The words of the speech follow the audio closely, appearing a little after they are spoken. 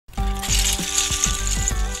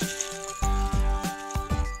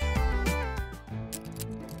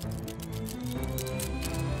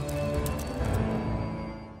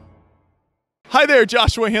Hi there,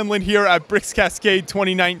 Joshua Hanlon here at Bricks Cascade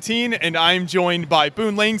 2019, and I'm joined by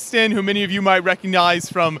Boone Langston, who many of you might recognize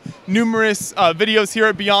from numerous videos here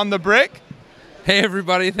at Beyond the Brick. Hey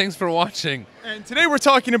everybody, thanks for watching. And today we're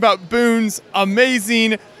talking about Boone's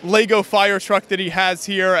amazing Lego fire truck that he has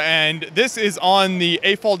here, and this is on the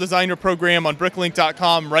AFOL designer program on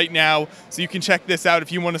BrickLink.com right now, so you can check this out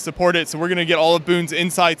if you want to support it. So we're going to get all of Boone's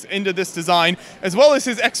insights into this design, as well as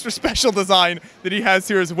his extra special design that he has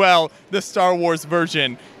here as well, the Star Wars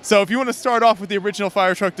version. So if you want to start off with the original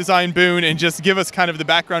fire truck design, Boone, and just give us kind of the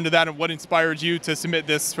background to that and what inspired you to submit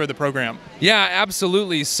this for the program. Yeah,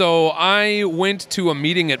 absolutely. So I went to a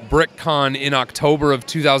meeting at BrickCon in October of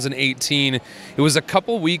 2018. It was a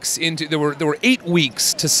couple weeks into, there were 8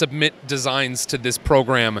 weeks to submit designs to this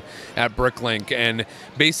program at BrickLink, and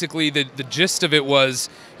basically the gist of it was,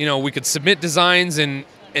 you know, we could submit designs and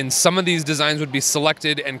some of these designs would be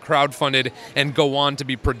selected and crowdfunded and go on to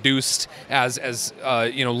be produced as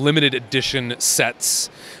you know, limited edition sets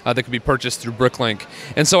that could be purchased through BrickLink.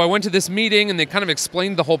 And so I went to this meeting and they kind of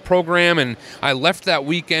explained the whole program, and I left that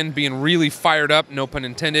weekend being really fired up, no pun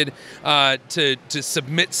intended, to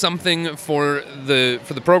submit something for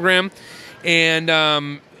the program.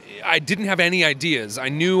 And I didn't have any ideas. I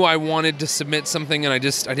knew I wanted to submit something, and I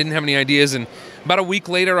didn't have any ideas. And about a week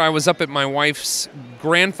later, I was up at my wife's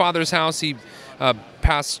grandfather's house. He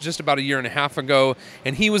passed just about a year and a half ago,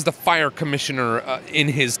 and he was the fire commissioner in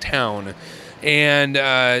his town.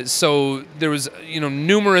 And so there was, you know,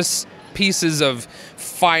 numerous pieces of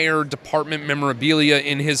fire department memorabilia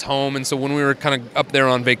in his home. And so when we were kind of up there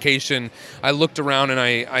on vacation, I looked around and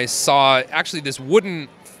I saw actually this wooden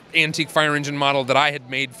antique fire engine model that I had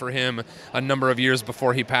made for him a number of years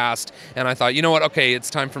before he passed, and I thought, you know what, okay, it's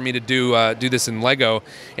time for me to do this in Lego.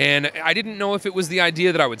 And I didn't know if it was the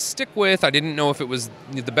idea that I would stick with. I didn't know if it was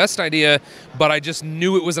the best idea, but I just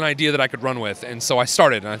knew it was an idea that I could run with, and so I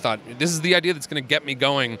started. And I thought, this is the idea that's going to get me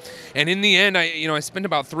going. And in the end, I spent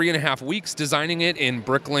about 3.5 weeks designing it in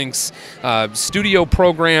BrickLink's studio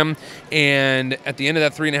program, and at the end of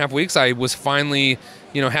that 3.5 weeks, I was finally,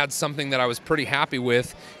 you know, had something that I was pretty happy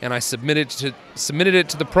with, and I submitted it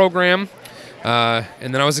to the program, and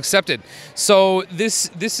then I was accepted. So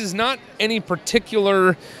this is not any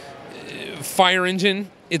particular fire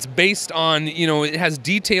engine. It's based on, you know, it has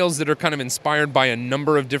details that are kind of inspired by a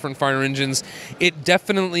number of different fire engines. It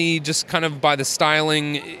definitely, just kind of by the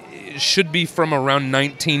styling, should be from around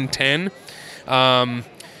 1910.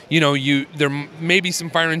 You know, there may be some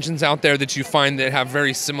fire engines out there that you find that have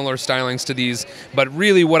very similar stylings to these, but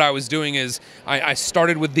really what I was doing is I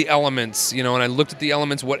started with the elements, you know, and I looked at the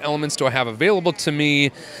elements. What elements do I have available to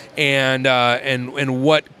me, and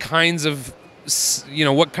what kinds of, you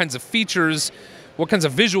know, what kinds of features, what kinds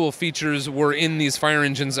of visual features were in these fire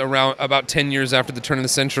engines around about 10 years after the turn of the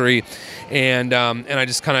century. And I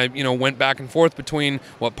just kind of, you know, went back and forth between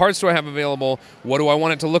what parts do I have available, what do I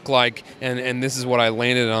want it to look like, and this is what I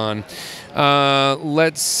landed on.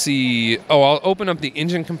 Let's see. Oh, I'll open up the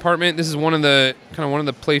engine compartment. This is one of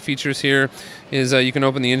the play features here, is you can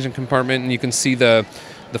open the engine compartment and you can see the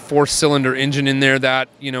 4-cylinder engine in there that,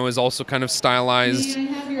 you know, is also kind of stylized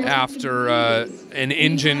after an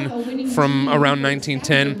engine from around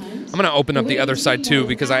 1910. I'm going to open up the other side too,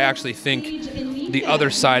 because I actually think the other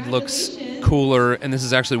side looks cooler, and this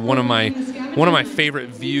is actually one of my favorite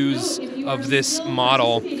views of this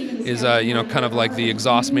model is you know, kind of like the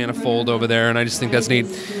exhaust manifold over there, and I just think that's neat.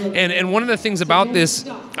 And one of the things about this,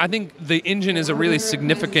 I think the engine is a really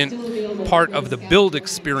significant part of the build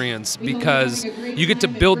experience, because you get to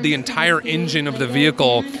build the entire engine of the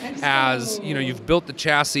vehicle. As you know, you've built the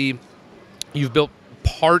chassis, you've built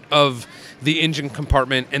part of the engine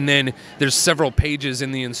compartment, and then there's several pages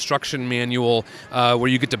in the instruction manual where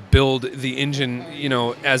you get to build the engine, you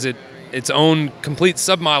know, as its own complete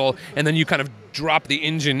submodel, and then you kind of drop the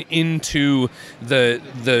engine into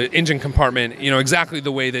the engine compartment, you know, exactly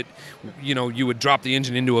the way that, you know, you would drop the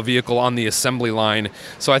engine into a vehicle on the assembly line.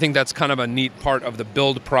 So I think that's kind of a neat part of the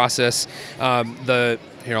build process.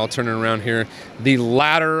 Here, I'll turn it around here. The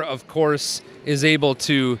ladder, of course, is able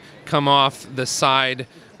to come off the side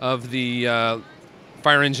of the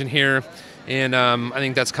fire engine here, and I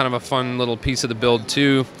think that's kind of a fun little piece of the build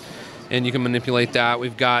too. And you can manipulate that.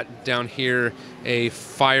 We've got down here a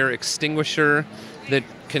fire extinguisher that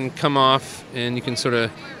can come off, and you can sort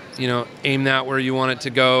of, you know, aim that where you want it to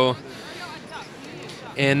go.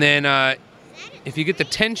 And then if you get the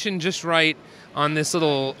tension just right on this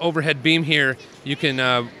little overhead beam here, you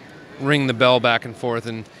can ring the bell back and forth,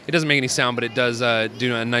 and it doesn't make any sound, but it does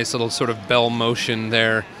do a nice little sort of bell motion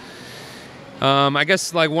there. I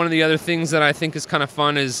guess like one of the other things that I think is kind of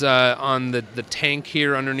fun is on the tank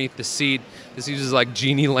here underneath the seat. This uses like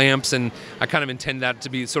genie lamps, and I kind of intend that to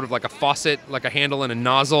be sort of like a faucet, like a handle and a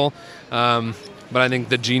nozzle. But I think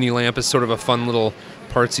the genie lamp is sort of a fun little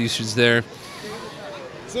parts usage there.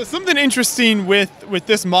 So something interesting with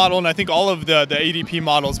this model, and I think all of the ADP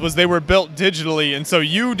models, was they were built digitally, and so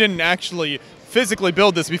you didn't actually physically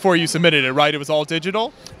build this before you submitted it, right? It was all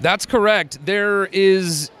digital? That's correct. There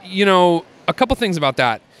is, you know, a couple things about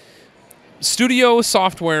that. Studio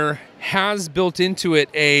software has built into it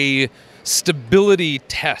a stability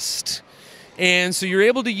test. And so you're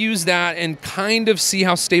able to use that and kind of see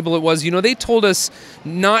how stable it was. You know, they told us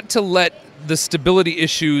not to let the stability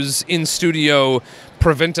issues in Studio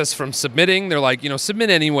prevent us from submitting. They're like, you know, submit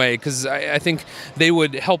anyway, because I think they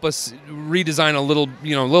would help us redesign a little,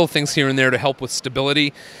 you know, little things here and there to help with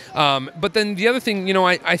stability. But then the other thing, you know,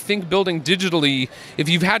 I think building digitally, if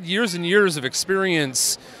you've had years and years of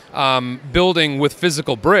experience building with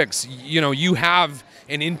physical bricks, you know, you have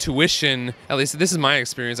an intuition, at least this is my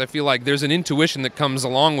experience. I feel like there's an intuition that comes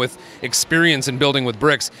along with experience in building with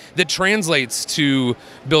bricks that translates to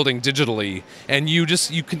building digitally. And you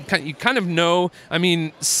kind of know. I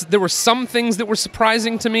mean, there were some things that were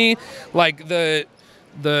surprising to me, like the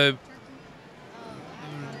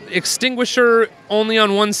extinguisher only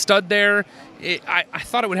on one stud there. I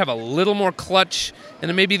thought it would have a little more clutch,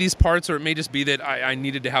 and it may be these parts, or it may just be that I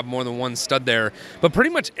needed to have more than one stud there. But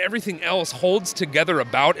pretty much everything else holds together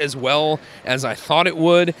about as well as I thought it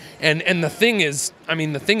would. And the thing is, I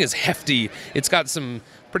mean, the thing is hefty. It's got some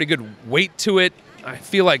pretty good weight to it. I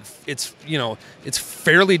feel like it's, you know, it's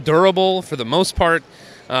fairly durable for the most part.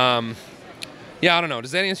 Yeah, I don't know. Does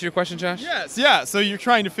that answer your question, Josh? Yes, yeah. So you're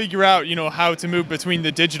trying to figure out, you know, how to move between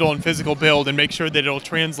the digital and physical build and make sure that it'll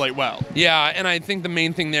translate well. Yeah, and I think the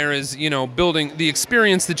main thing there is, you know, building the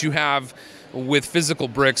experience that you have with physical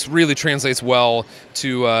bricks really translates well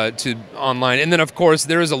to online. And then, of course,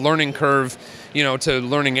 there is a learning curve, you know, to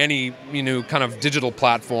learning any, you know, kind of digital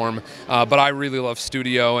platform. But I really love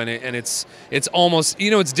Studio, and it's almost,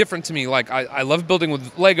 you know, it's different to me. Like I love building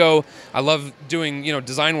with Lego. I love doing, you know,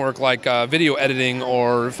 design work like video editing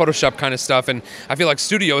or Photoshop kind of stuff. And I feel like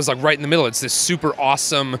Studio is like right in the middle. It's this super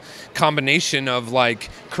awesome combination of like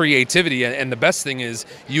creativity. And the best thing is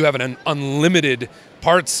you have an unlimited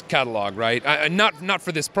parts catalog, right? Not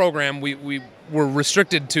for this program. We were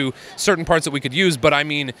restricted to certain parts that we could use, but I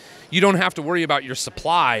mean, you don't have to worry about your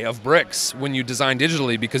supply of bricks when you design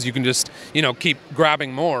digitally, because you can just, you know, keep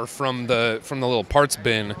grabbing more from the little parts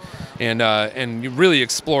bin, and you really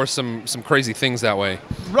explore some crazy things that way.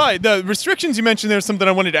 Right. The restrictions you mentioned there is something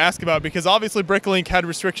I wanted to ask about, because obviously BrickLink had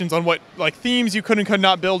restrictions on what like themes you could and could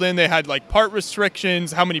not build in. They had like part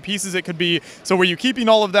restrictions, how many pieces it could be. So were you keeping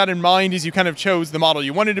all of that in mind as you kind of chose the model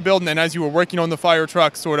you wanted to build, and then as you were working on the fire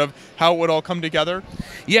truck, sort of how it would all come together?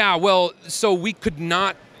 Yeah, well, so we could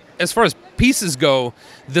not, as far as pieces go,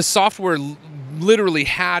 the software literally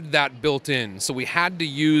had that built in. So we had to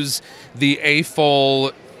use the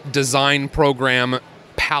AFOL design program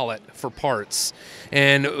palette for parts.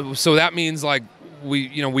 And so that means like we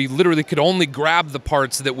literally could only grab the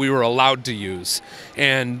parts that we were allowed to use.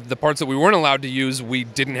 And the parts that we weren't allowed to use, we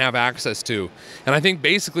didn't have access to. And I think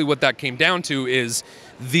basically what that came down to is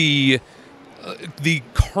the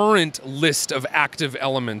current list of active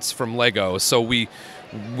elements from Lego. So we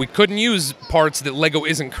couldn't use parts that Lego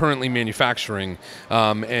isn't currently manufacturing,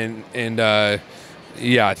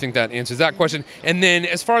 yeah, I think that answers that question. And then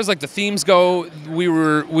as far as like the themes go, we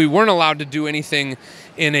weren't allowed to do anything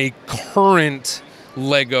in a current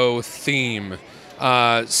Lego theme.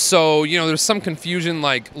 So, you know, there's some confusion.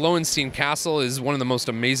 Like Lowenstein Castle is one of the most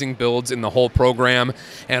amazing builds in the whole program,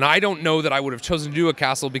 and I don't know that I would have chosen to do a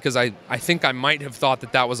castle, because I think I might have thought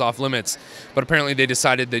that was off limits, but apparently they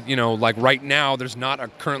decided that, you know, like right now there's not a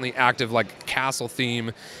currently active like castle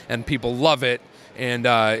theme, and people love it, and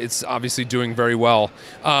it's obviously doing very well.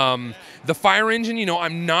 The fire engine, you know,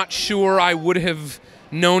 I'm not sure I would have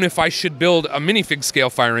known if I should build a minifig scale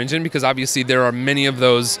fire engine, because obviously there are many of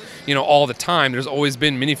those, you know, all the time. There's always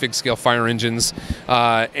been minifig scale fire engines,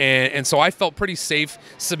 and so I felt pretty safe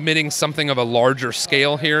submitting something of a larger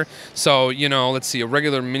scale here. So, you know, let's see, a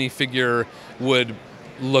regular minifigure would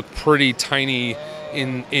look pretty tiny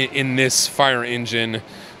in this fire engine.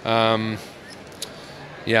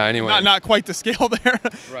 Yeah, anyway. Not quite the scale there.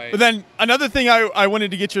 Right. But then another thing I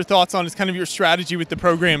wanted to get your thoughts on is kind of your strategy with the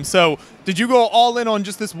program. So did you go all in on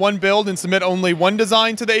just this one build and submit only one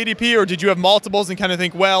design to the ADP, or did you have multiples and kind of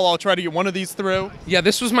think, well, I'll try to get one of these through? Yeah,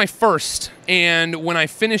 this was my first, and when I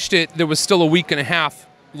finished it, there was still a week and a half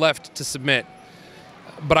left to submit.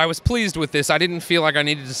 but I was pleased with this. I didn't feel like I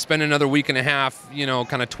needed to spend another week and a half, you know,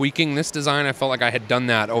 kind of tweaking this design. I felt like I had done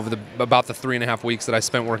that over about the 3.5 weeks that I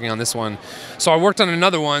spent working on this one. So I worked on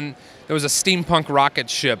another one. There was a steampunk rocket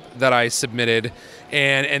ship that I submitted,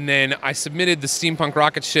 and then I submitted the steampunk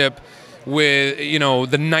rocket ship with, you know,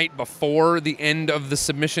 the night before the end of the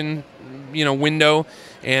submission, you know, window,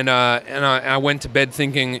 and I went to bed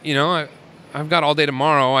thinking, you know, I've got all day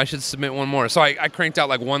tomorrow. I should submit one more. So I cranked out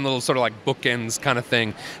like one little sort of like bookends kind of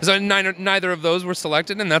thing. So neither of those were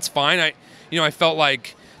selected, and that's fine. I felt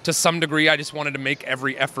like to some degree I just wanted to make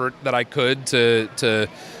every effort that I could to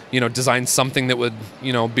you know, design something that would,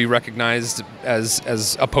 you know, be recognized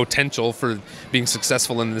as a potential for being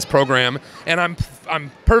successful in this program. And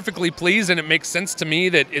I'm perfectly pleased, and it makes sense to me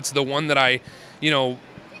that it's the one that I, you know,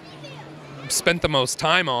 spent the most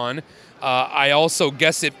time on. I also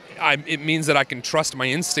guess it means that I can trust my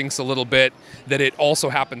instincts a little bit, that it also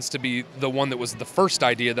happens to be the one that was the first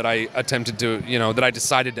idea that I attempted to, you know, that I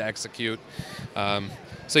decided to execute.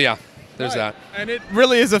 So yeah, there's that. And it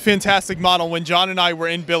really is a fantastic model. When John and I were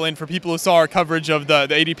in Billund, for people who saw our coverage of the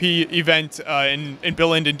ADP event in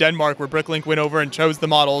Billund in Denmark, where BrickLink went over and chose the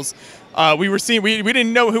models, we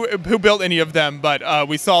didn't know who built any of them, but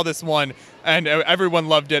we saw this one, and everyone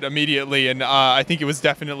loved it immediately, and I think it was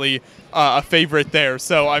definitely a favorite there.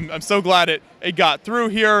 So I'm so glad it got through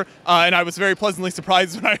here, and I was very pleasantly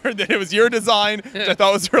surprised when I heard that it was your design, which I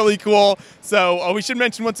thought was really cool. So we should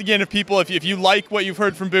mention once again, if you like what you've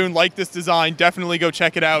heard from Boone, like this design, definitely go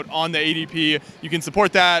check it out on the ADP. You can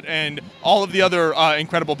support that and all of the other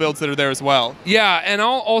incredible builds that are there as well. Yeah, and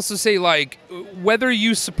I'll also say, like, whether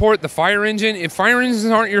you support the fire engine, if fire engines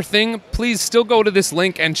aren't your thing, please still go to this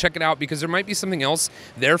link and check it out, because there might be something else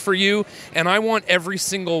there for you. And I want every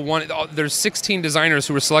single one, there's 16 designers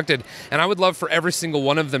who were selected, and I would love for every single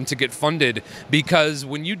one of them to get funded, because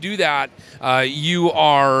when you do that, you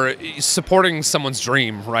are supporting someone's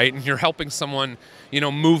dream, right? And you're helping someone, you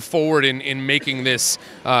know, move forward in making this,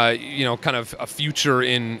 you know, kind of a future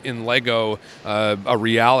in Lego a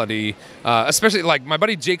reality. Especially like my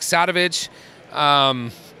buddy Jake Sadovich,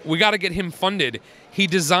 we got to get him funded. He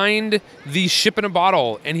designed the ship in a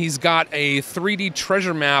bottle, and he's got a 3D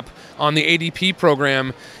treasure map on the ADP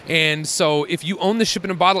program. And so if you own the ship in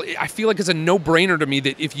a bottle, I feel like it's a no-brainer to me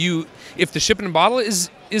that if the ship in a bottle is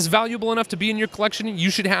valuable enough to be in your collection, you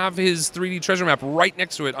should have his 3D treasure map right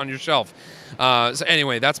next to it on your shelf. So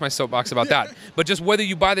anyway, that's my soapbox about that. But just whether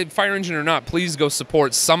you buy the fire engine or not, please go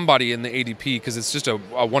support somebody in the ADP, because it's just a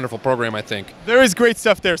wonderful program, I think. There is great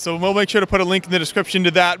stuff there, so we'll make sure to put a link in the description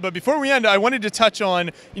to that. But before we end, I wanted to touch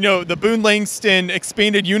on, you know, the Boone Langston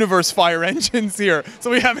expanded universe fire engines here.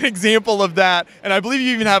 So we have an example of that, and I believe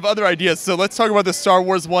you even have other ideas. So let's talk about the Star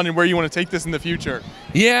Wars one and where you want to take this in the future.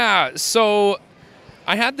 Yeah, so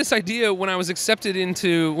I had this idea when I was accepted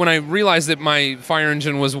when I realized that my fire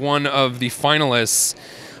engine was one of the finalists.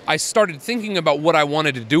 I started thinking about what I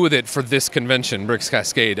wanted to do with it for this convention, Bricks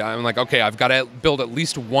Cascade. I'm like, okay, I've got to build at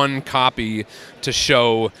least one copy to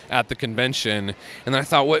show at the convention. And I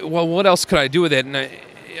thought, well, what else could I do with it? And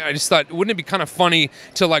I just thought, wouldn't it be kind of funny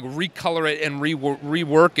to like recolor it and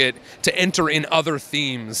rework it to enter in other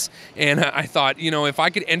themes? And I thought, you know, if I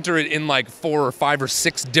could enter it in like 4 or 5 or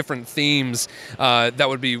 6 different themes, that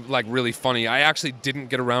would be like really funny. I actually didn't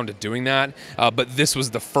get around to doing that, but this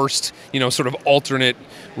was the first, you know, sort of alternate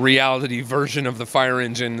reality version of the fire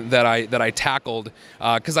engine that I tackled,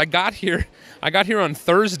 because I got here on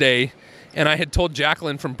Thursday. And I had told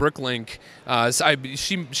Jacqueline from BrickLink,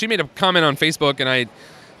 she made a comment on Facebook, and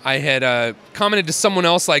I had commented to someone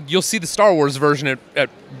else, like, you'll see the Star Wars version at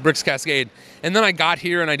Bricks Cascade. And then I got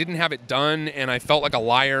here and I didn't have it done, and I felt like a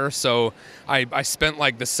liar. So I spent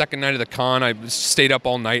like the second night of the con, I stayed up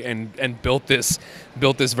all night and built this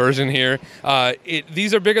version here.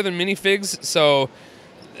 These are bigger than minifigs, so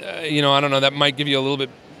you know, I don't know, that might give you a little bit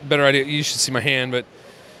better idea. You should see my hand, but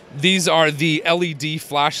these are the LED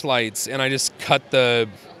flashlights, and I just cut the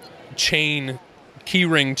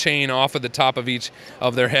keyring chain off of the top of each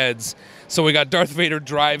of their heads. So we got Darth Vader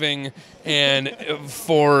driving, and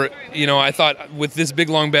you know, I thought with this big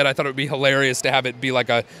long bed, I thought it would be hilarious to have it be like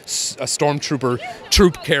a stormtrooper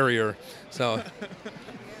troop carrier. So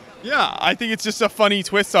yeah, I think it's just a funny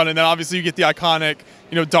twist on it. And then obviously you get the iconic,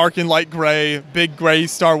 you know, dark and light gray, big gray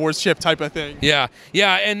Star Wars ship type of thing. Yeah,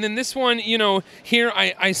 yeah. And then this one, you know, here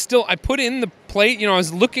I put in the plate, you know, I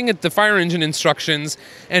was looking at the fire engine instructions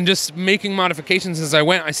and just making modifications as I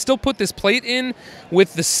went. I still put this plate in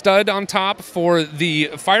with the stud on top for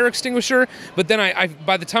the fire extinguisher, but then I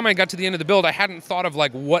by the time I got to the end of the build, I hadn't thought of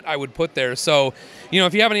like what I would put there. So, you know,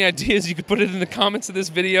 if you have any ideas, you could put it in the comments of this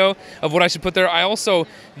video of what I should put there. I also,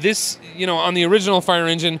 this, you know, on the original fire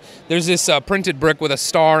engine, there's this printed brick with a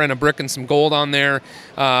star and a brick and some gold on there.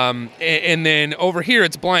 And then over here,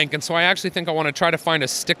 it's blank. And so I actually think I want to try to find a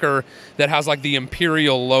sticker that has like the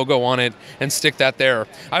Imperial logo on it and stick that there.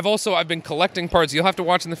 I've been collecting parts. You'll have to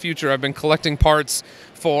watch in the future. I've been collecting parts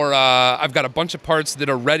for, I've got a bunch of parts that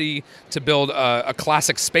are ready to build a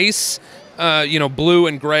classic space, you know, blue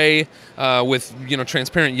and gray with, you know,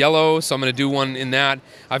 transparent yellow. So I'm going to do one in that.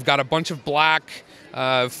 I've got a bunch of black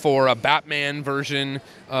for a Batman version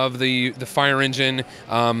of the fire engine.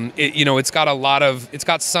 You know, it's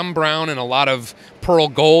got some brown and a lot of pearl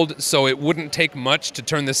gold, so it wouldn't take much to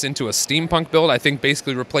turn this into a steampunk build. I think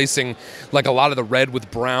basically replacing like a lot of the red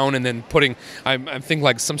with brown, and then putting, I think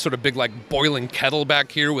like some sort of big like boiling kettle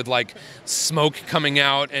back here with like smoke coming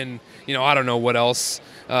out, and you know, I don't know what else.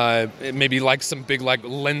 Maybe like some big like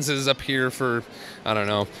lenses up here for, I don't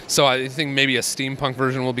know. So I think maybe a steampunk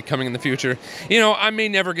version will be coming in the future. You know, I may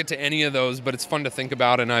never get to any of those, but it's fun to think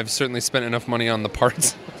about, and I've certainly spent enough money on the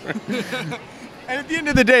parts. And at the end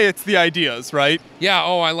of the day, it's the ideas, right? Yeah,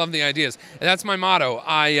 oh, I love the ideas. And that's my motto.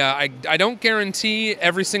 I don't guarantee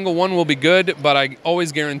every single one will be good, but I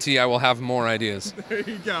always guarantee I will have more ideas. There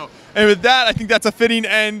you go. And with that, I think that's a fitting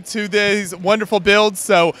end to these wonderful builds.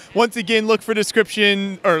 So once again, look for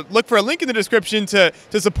a link in the description to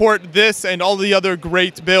support this and all the other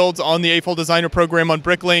great builds on the AFOL Designer Program on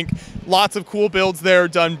BrickLink. Lots of cool builds there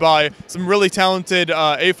done by some really talented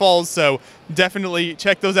AFOLs. So definitely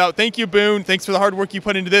check those out. Thank you, Boone. Thanks for the hard work you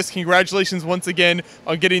put into this. Congratulations once again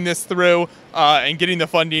on getting this through and getting the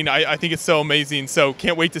funding. I think it's so amazing. So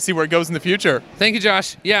can't wait to see where it goes in the future. Thank you,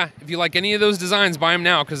 Josh. Yeah, if you like any of those designs, buy them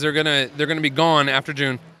now because they're gonna be gone after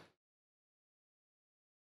June.